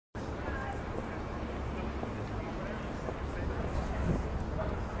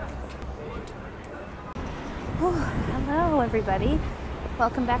everybody,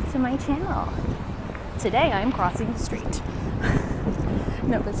 welcome back to my channel. Today I'm crossing the street.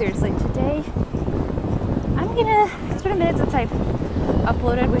 No, but seriously, today I'm gonna, it's been a minute since I've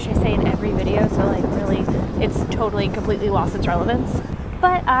uploaded, which I say in every video, so like really it's totally completely lost its relevance.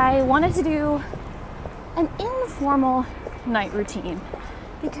 But I wanted to do an informal night routine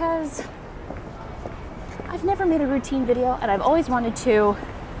because I've never made a routine video and I've always wanted to,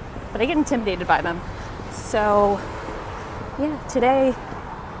 but I get intimidated by them. So yeah, today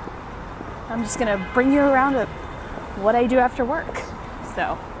I'm just gonna bring you around to what I do after work.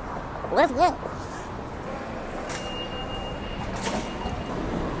 So let's go.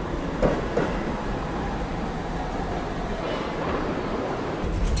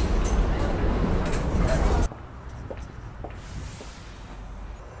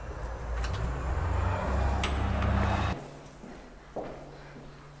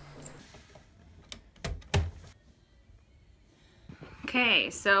 Okay,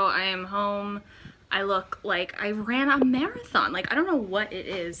 so I am home. I look like I ran a marathon. Like, I don't know what it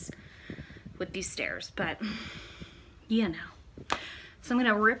is with these stairs, but you know. So I'm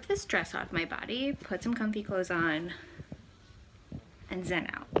gonna rip this dress off my body, put some comfy clothes on, and zen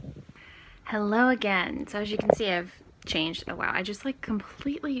out. Hello again. So as you can see, I've changed. Oh wow, I just like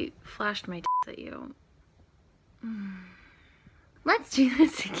completely flashed my at you. Let's do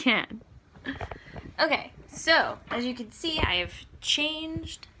this again. Okay, so as you can see, I have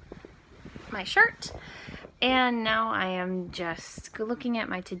changed my shirt and now I am just looking at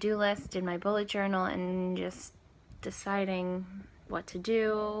my to-do list in my bullet journal and just deciding what to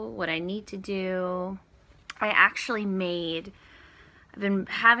do, what I need to do. I've been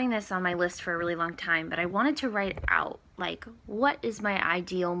having this on my list for a really long time, but I wanted to write out like what is my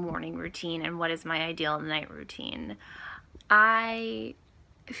ideal morning routine and what is my ideal night routine. I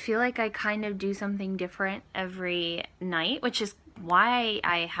feel like I kind of do something different every night, which is why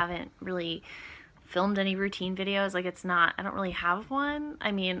I haven't really filmed any routine videos. Like, I don't really have one.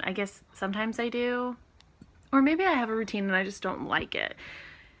 I mean, I guess sometimes I do, or maybe I have a routine and I just don't like it.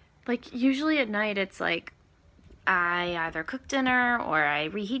 Like, usually at night it's like I either cook dinner or I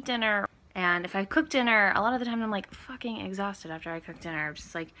reheat dinner, and if I cook dinner, a lot of the time I'm like fucking exhausted after I cook dinner. I'm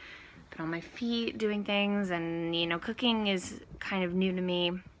just like on my feet doing things, and you know, cooking is kind of new to me,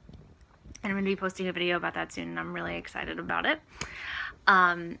 and I'm going to be posting a video about that soon and I'm really excited about it.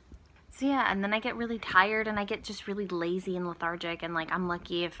 So yeah, and then I get really tired and I get just really lazy and lethargic, and like I'm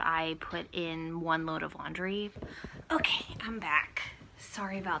lucky if I put in one load of laundry. Okay, I'm back.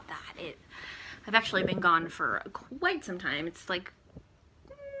 Sorry about that. I've actually been gone for quite some time. It's like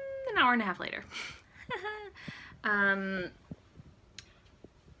an hour and a half later.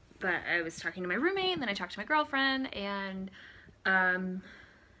 But I was talking to my roommate, and then I talked to my girlfriend, and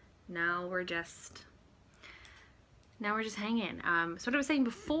now we're just hanging. So what I was saying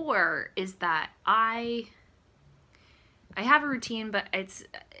before is that I have a routine, but I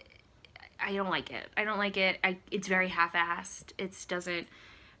don't like it. I don't like it. It's very half-assed. It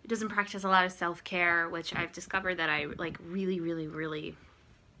doesn't practice a lot of self-care, which I've discovered that I like really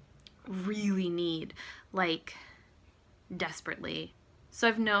need, like desperately. So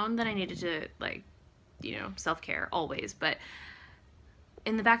I've known that I needed to, like, you know, self-care always, but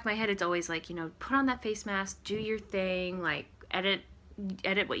in the back of my head it's always like, you know, put on that face mask, do your thing, like edit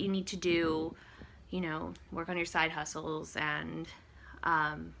what you need to do, you know, work on your side hustles, and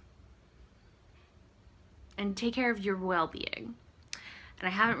take care of your well-being. And I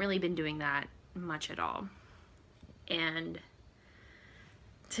haven't really been doing that much at all. And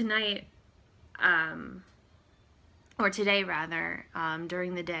tonight, or today rather,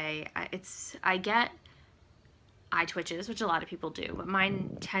 during the day, I get eye twitches, which a lot of people do, but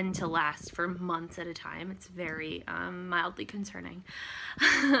mine tend to last for months at a time. It's very mildly concerning.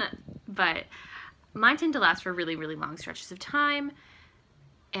 But mine tend to last for really long stretches of time,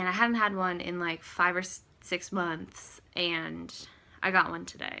 and I hadn't had one in like 5 or 6 months, and I got one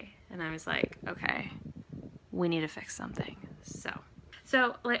today, and I was like, okay, we need to fix something.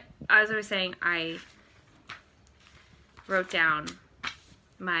 So like as I was saying, I wrote down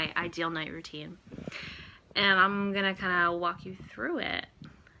my ideal night routine, and I'm gonna kind of walk you through it.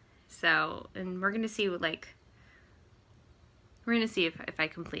 So, and we're gonna see if I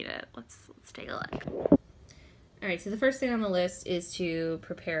complete it. Let's take a look. All right, so the first thing on the list is to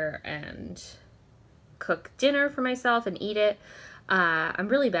prepare and cook dinner for myself and eat it. I'm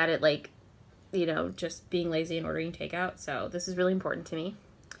really bad at, like, you know, just being lazy and ordering takeout, so this is really important to me.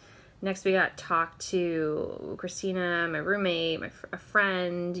 Next, we got talk to Christina, my roommate, a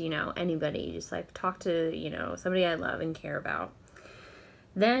friend, you know, anybody. Just like talk to, you know, somebody I love and care about.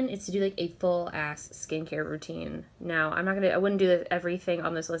 Then it's to do like a full ass skincare routine. Now, I wouldn't do everything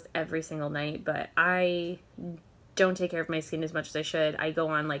on this list every single night, but I don't take care of my skin as much as I should. I go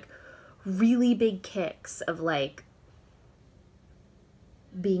on like really big kicks of like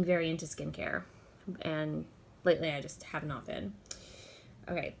being very into skincare, and lately I just have not been.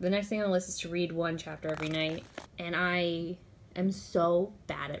 Okay, the next thing on the list is to read one chapter every night, and I am so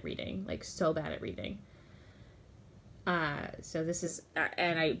bad at reading, like so bad at reading. So this is,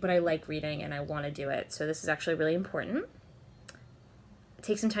 but I like reading and I want to do it, so this is actually really important.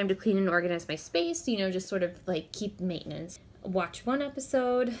 Take some time to clean and organize my space, you know, just sort of like keep maintenance. Watch one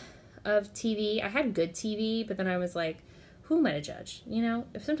episode of TV. I had good TV, but then I was like, who am I to judge? You know,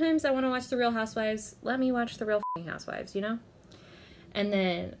 if sometimes I want to watch The Real Housewives, let me watch The Real Housewives, you know? And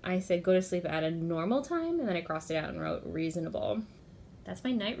then I said go to sleep at a normal time, and then I crossed it out and wrote reasonable. That's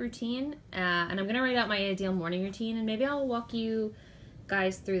my night routine, and I'm going to write out my ideal morning routine, and maybe I'll walk you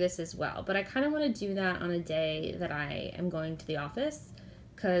guys through this as well. But I kind of want to do that on a day that I am going to the office,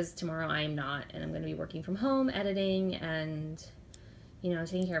 because tomorrow I am not, and I'm going to be working from home, editing, and, you know,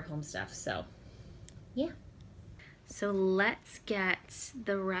 taking care of home stuff. So, yeah. So let's get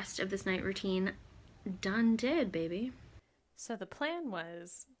the rest of this night routine done baby. So the plan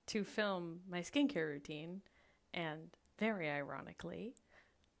was to film my skincare routine, and very ironically,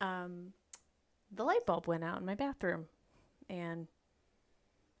 the light bulb went out in my bathroom, and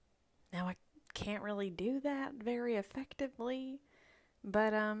now I can't really do that very effectively,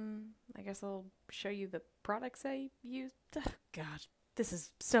 but I guess I'll show you the products I used. Oh, God, this is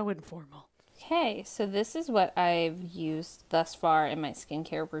so informal. Okay, so this is what I've used thus far in my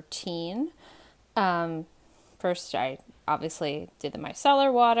skincare routine. First, I obviously did the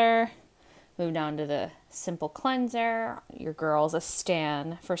micellar water, moved on to the Simple Cleanser. Your girl's a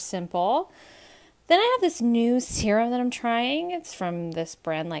stan for Simple. Then I have this new serum that I'm trying. It's from this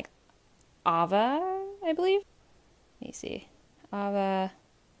brand like Ava, I believe. Let me see. Ava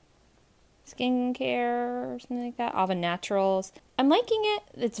Skincare or something like that. Ava Naturals. I'm liking it.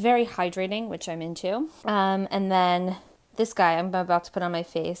 It's very hydrating, which I'm into. And then this guy I'm about to put on my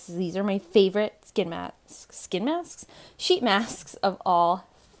face. These are my favorite sheet masks of all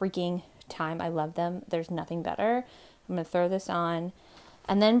freaking time. I love them. There's nothing better. I'm going to throw this on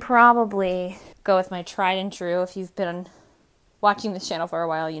and then probably go with my tried and true. If you've been watching this channel for a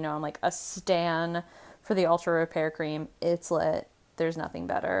while, you know I'm like a stan for the Ultra Repair Cream. It's lit. There's nothing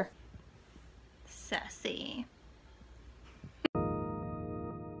better. Sassy.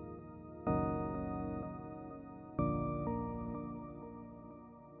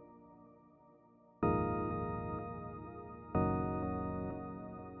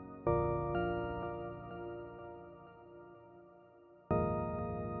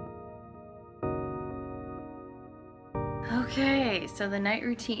 Okay, so the night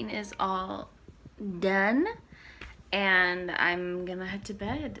routine is all done, and I'm gonna head to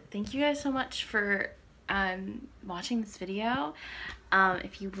bed. Thank you guys so much for watching this video.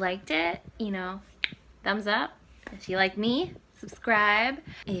 If you liked it, you know, thumbs up. If you like me, subscribe.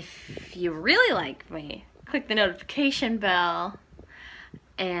 If you really like me, click the notification bell,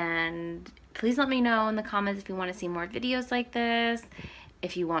 and please let me know in the comments if you want to see more videos like this.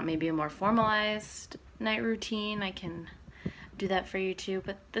 If you want maybe a more formalized night routine, I can do that for you too.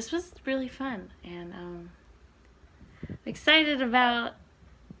 But this was really fun, and I'm excited about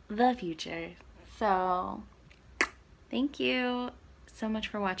the future. So thank you so much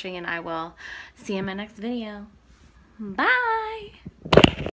for watching, and I will see you in my next video. Bye!